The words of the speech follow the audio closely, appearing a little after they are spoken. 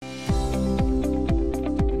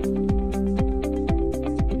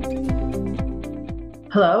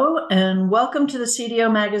Hello, and welcome to the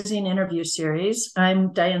CDO Magazine interview series.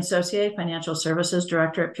 I'm Diane Saucier, Financial Services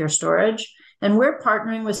Director at Pure Storage, and we're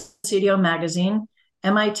partnering with CDO Magazine,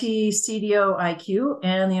 MIT CDO IQ,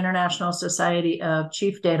 and the International Society of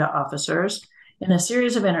Chief Data Officers in a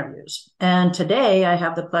series of interviews. And today I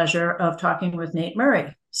have the pleasure of talking with Nate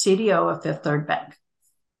Murray, CDO of Fifth Third Bank.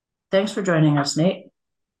 Thanks for joining us, Nate.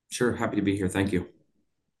 Sure. Happy to be here. Thank you.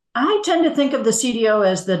 I tend to think of the CDO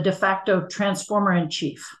as the de facto transformer in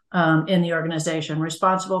chief in the organization,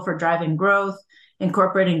 responsible for driving growth,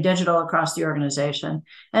 incorporating digital across the organization,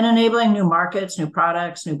 and enabling new markets, new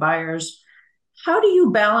products, new buyers. How do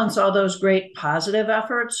you balance all those great positive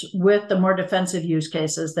efforts with the more defensive use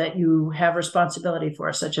cases that you have responsibility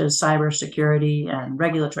for, such as cybersecurity and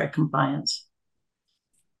regulatory compliance?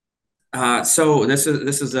 So this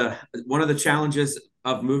is one of the challenges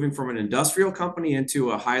of moving from an industrial company into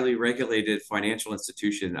a highly regulated financial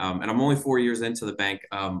institution. And I'm only 4 years into the bank,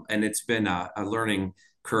 and it's been a learning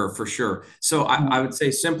curve for sure. So I would say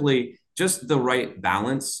simply just the right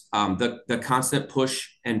balance, the constant push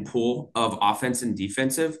and pull of offense and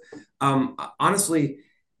defensive. Honestly,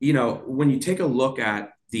 when you take a look at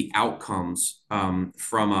the outcomes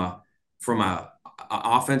from a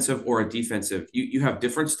offensive or a defensive, you have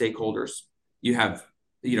different stakeholders. You have,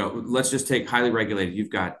 let's just take highly regulated.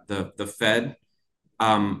 You've got the Fed,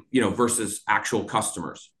 versus actual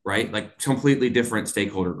customers, right? Like completely different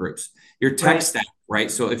stakeholder groups. Your tech Right. stack,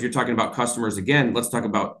 right? So if you're talking about customers again, let's talk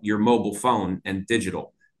about your mobile phone and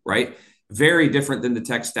digital, right? Very different than the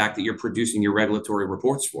tech stack that you're producing your regulatory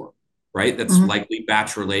reports for, right? That's Mhm. likely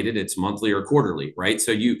batch related. It's monthly or quarterly, right?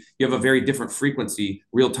 So you have a very different frequency,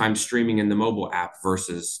 real-time streaming in the mobile app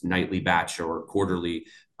versus nightly batch or quarterly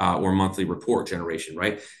or monthly report generation,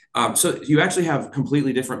 right? So you actually have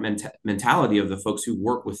completely different mentality of the folks who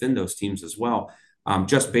work within those teams as well,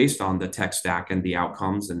 just based on the tech stack and the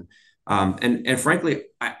outcomes. And frankly,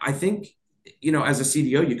 I think, as a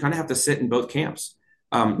CDO, you kind of have to sit in both camps.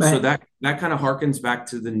 So Right. that kind of harkens back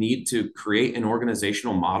to the need to create an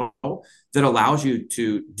organizational model that allows you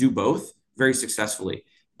to do both very successfully.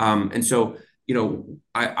 And so,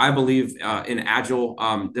 I believe in Agile.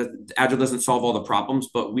 Agile doesn't solve all the problems,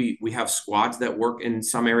 but we have squads that work in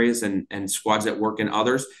some areas and squads that work in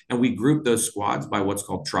others, and we group those squads by what's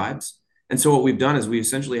called tribes. And so what we've done is we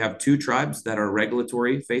essentially have two tribes that are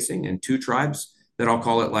regulatory facing and two tribes that I'll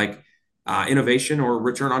call it like innovation or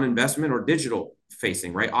return on investment or digital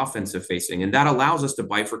facing, right? Offensive facing. And that allows us to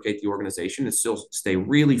bifurcate the organization and still stay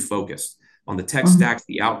really focused on the tech Mhm. stacks,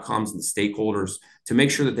 the outcomes, and the stakeholders to make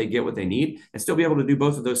sure that they get what they need and still be able to do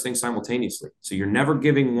both of those things simultaneously. So you're never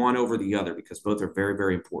giving one over the other because both are very,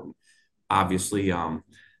 very important. Obviously,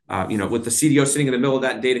 with the CDO sitting in the middle of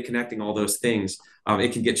that data connecting all those things,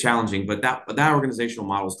 it can get challenging. But that organizational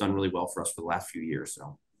model has done really well for us for the last few years.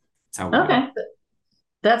 So that's how we. Okay.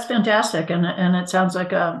 That's fantastic, and it sounds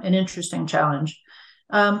like an interesting challenge.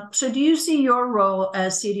 So, do you see your role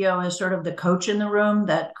as CDO as sort of the coach in the room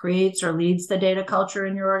that creates or leads the data culture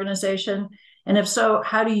in your organization? And if so,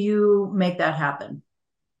 how do you make that happen?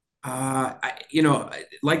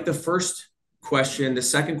 Like the first question, the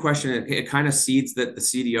second question, it kind of seeds that the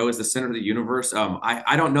CDO is the center of the universe.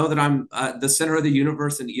 I don't know that I'm the center of the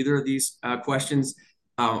universe in either of these questions.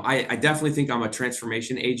 I definitely think I'm a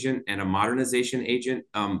transformation agent and a modernization agent.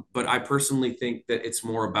 But I personally think that it's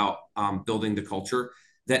more about building the culture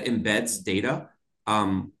that embeds data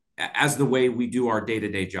as the way we do our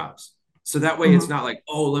day-to-day jobs. So that way it's Mhm. not like,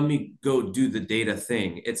 oh, let me go do the data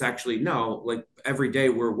thing. It's actually, no, like every day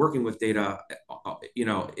we're working with data,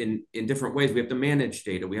 in different ways. We have to manage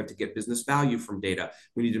data. We have to get business value from data.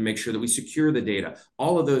 We need to make sure that we secure the data.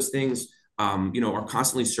 All of those things, are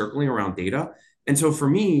constantly circling around data. And so for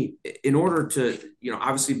me, in order to,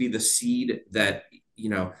 obviously be the seed that,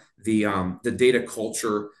 the data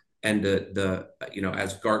culture and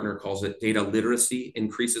as Gartner calls it, data literacy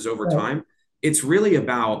increases over Right. time, it's really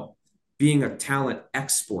about being a talent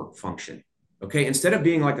export function. Okay. Instead of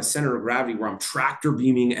being like a center of gravity where I'm tractor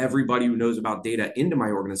beaming everybody who knows about data into my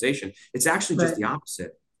organization, it's actually just Right. the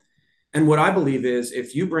opposite. And what I believe is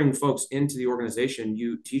if you bring folks into the organization,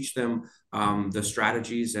 you teach them the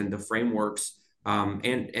strategies and the frameworks,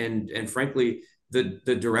 and frankly,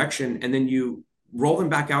 the direction, and then you roll them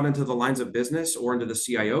back out into the lines of business or into the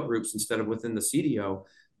CIO groups instead of within the CDO,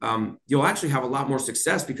 you'll actually have a lot more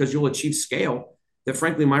success because you'll achieve scale that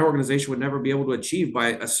frankly my organization would never be able to achieve by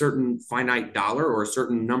a certain finite dollar or a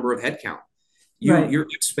certain number of headcount. Right. You're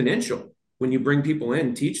exponential when you bring people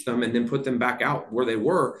in, teach them, and then put them back out where they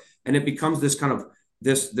were, and it becomes this kind of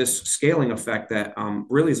this scaling effect that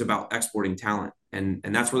really is about exporting talent, and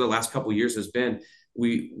that's where the last couple of years has been.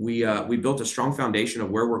 we built a strong foundation of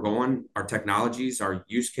where we're going, our technologies, our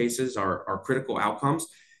use cases, our critical outcomes,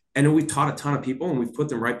 and then we taught a ton of people and we've put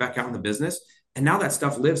them right back out in the business. And now that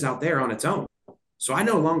stuff lives out there on its own. So I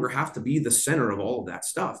no longer have to be the center of all of that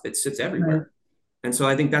stuff. It sits everywhere. Right. And so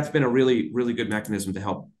I think that's been a really, really good mechanism to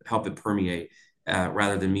help it permeate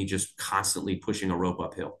rather than me just constantly pushing a rope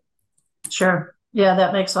uphill. Sure. Yeah,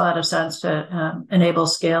 that makes a lot of sense to enable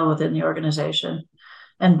scale within the organization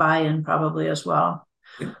and buy-in probably as well.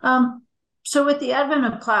 Yeah. So with the advent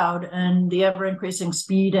of cloud and the ever-increasing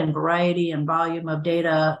speed and variety and volume of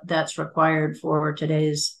data that's required for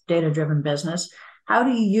today's data-driven business, how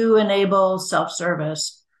do you enable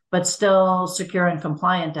self-service, but still secure and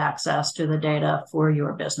compliant access to the data for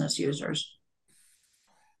your business users?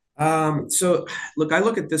 So look, I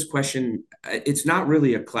look at this question. It's not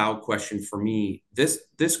really a cloud question for me.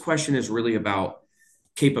 This question is really about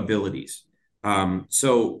capabilities.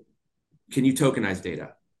 So can you tokenize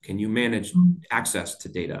data? Can you manage access to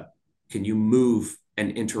data? Can you move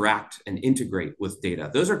and interact and integrate with data?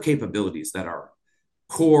 Those are capabilities that are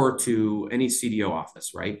core to any CDO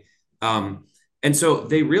office, right? And so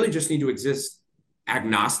they really just need to exist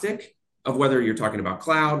agnostic of whether you're talking about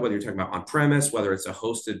cloud, whether you're talking about on-premise, whether it's a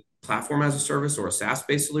hosted platform as a service or a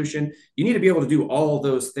SaaS-based solution. You need to be able to do all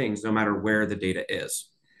those things no matter where the data is.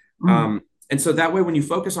 And so that way, when you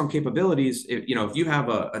focus on capabilities, if you have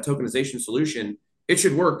a tokenization solution, it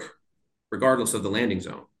should work regardless of the landing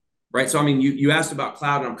zone, right? So I mean, you asked about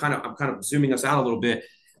cloud, and I'm kind of zooming us out a little bit,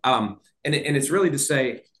 and it's really to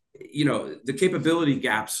say, the capability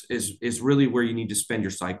gaps is really where you need to spend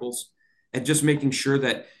your cycles, and just making sure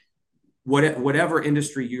that whatever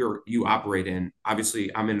industry you operate in.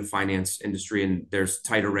 Obviously, I'm in the finance industry, and there's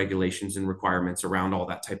tighter regulations and requirements around all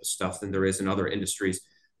that type of stuff than there is in other industries.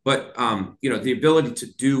 But the ability to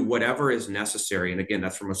do whatever is necessary, and again,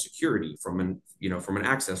 that's from a security, from an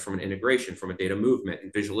access, from an integration, from a data movement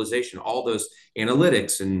and visualization, all those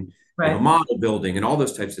analytics and Right. model building and all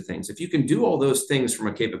those types of things. If you can do all those things from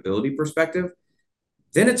a capability perspective,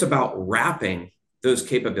 then it's about wrapping those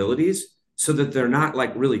capabilities so that they're not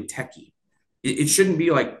like really techy. It shouldn't be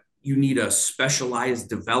like you need a specialized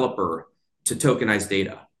developer to tokenize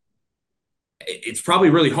data. It's probably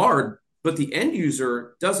really hard, but the end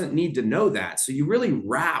user doesn't need to know that. So you really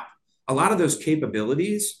wrap a lot of those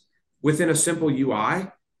capabilities within a simple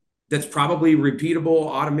UI that's probably repeatable,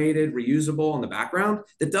 automated, reusable in the background,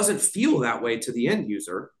 that doesn't feel that way to the end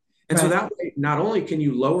user. And so that way, not only can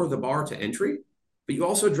you lower the bar to entry, but you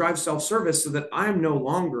also drive self-service so that I'm no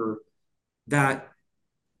longer that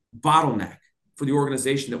bottleneck for the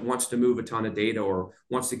organization that wants to move a ton of data or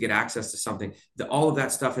wants to get access to something. All of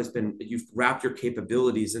that stuff you've wrapped your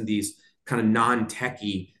capabilities in these kind of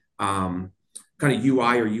non-techy kind of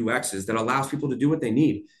UI or UXs that allows people to do what they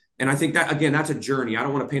need. And I think that, again, that's a journey. I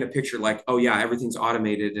don't want to paint a picture like, oh yeah, everything's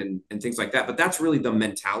automated and things like that. But that's really the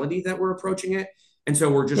mentality that we're approaching it. And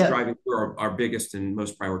so we're just driving through our biggest and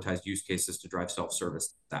most prioritized use cases to drive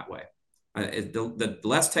self-service that way. The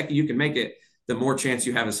less techy you can make it, the more chance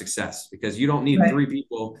you have of success, because you don't need 3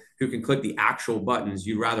 people who can click the actual buttons.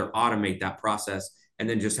 You'd rather automate that process and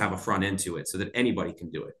then just have a front end to it so that anybody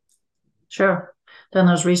can do it. Sure. Then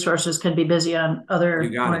those resources can be busy on other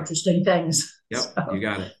more interesting things. Yep, so, you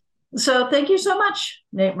got it. So thank you so much,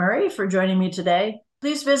 Nate Murray, for joining me today.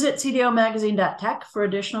 Please visit cdomagazine.tech for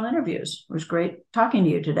additional interviews. It was great talking to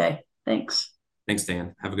you today. Thanks. Thanks,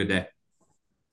 Dan. Have a good day.